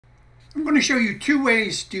I'm going to show you two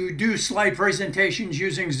ways to do slide presentations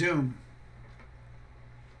using Zoom.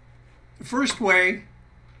 The first way,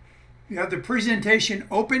 you have the presentation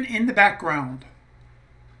open in the background.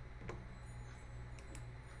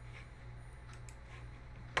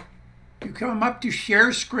 You come up to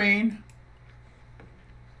share screen.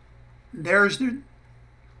 There's the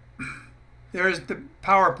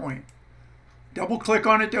PowerPoint. Double click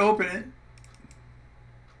on it to open it.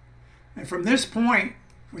 And from this point,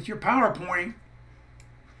 with your PowerPoint,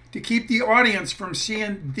 to keep the audience from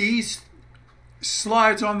seeing these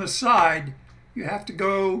slides on the side, you have to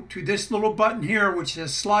go to this little button here which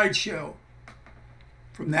says slideshow.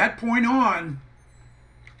 From that point on,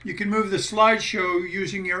 you can move the slideshow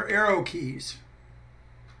using your arrow keys.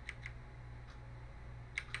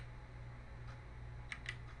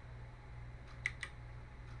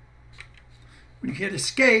 When you hit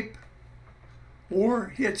escape or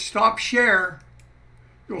hit stop share,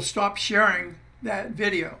 you'll stop sharing that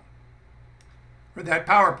video or that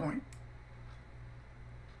PowerPoint.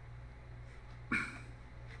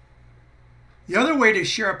 The other way to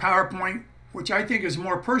share a PowerPoint, which I think is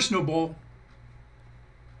more personable,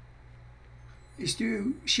 is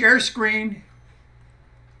to share screen,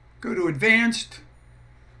 go to advanced,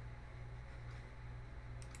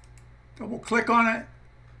 double click on it.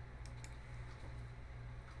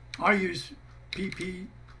 I use PPTX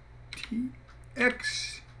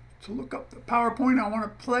to look up the PowerPoint I want to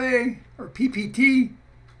play, or PPT.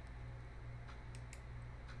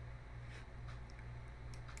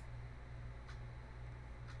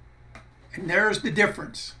 And there's the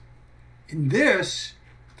difference. In this,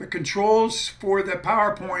 the controls for the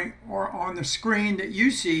PowerPoint are on the screen that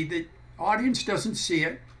you see. The audience doesn't see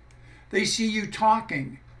it. They see you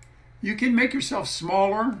talking. You can make yourself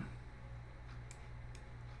smaller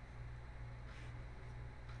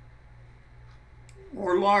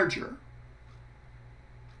or larger.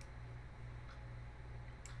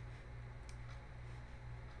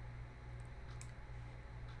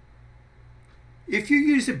 If you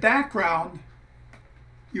use a background,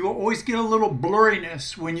 you will always get a little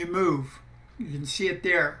blurriness when you move. You can see it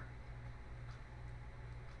there.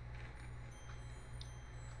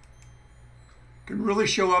 It can really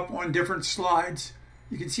show up on different slides.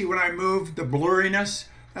 You can see when I move the blurriness.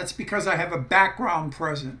 That's because I have a background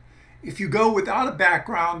present. If you go without a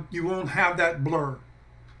background, you won't have that blur.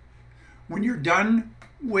 When you're done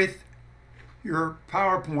with your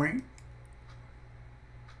PowerPoint,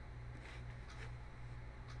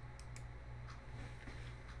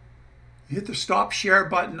 you hit the stop share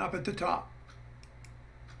button up at the top.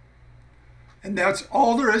 And that's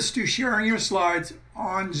all there is to sharing your slides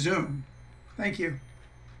on Zoom. Thank you.